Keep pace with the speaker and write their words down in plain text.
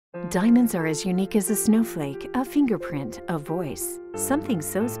Diamonds are as unique as a snowflake, a fingerprint, a voice. Something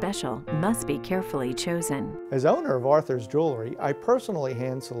so special must be carefully chosen. As owner of Arthur's Jewelry, I personally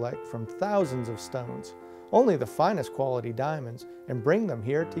hand select from thousands of stones, only the finest quality diamonds, and bring them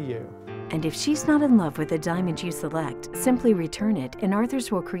here to you. And if she's not in love with the diamond you select, simply return it and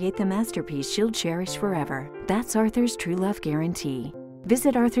Arthur's will create the masterpiece she'll cherish forever. That's Arthur's True Love Guarantee.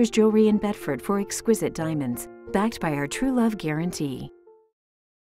 Visit Arthur's Jewelry in Bedford for exquisite diamonds, backed by our True Love Guarantee.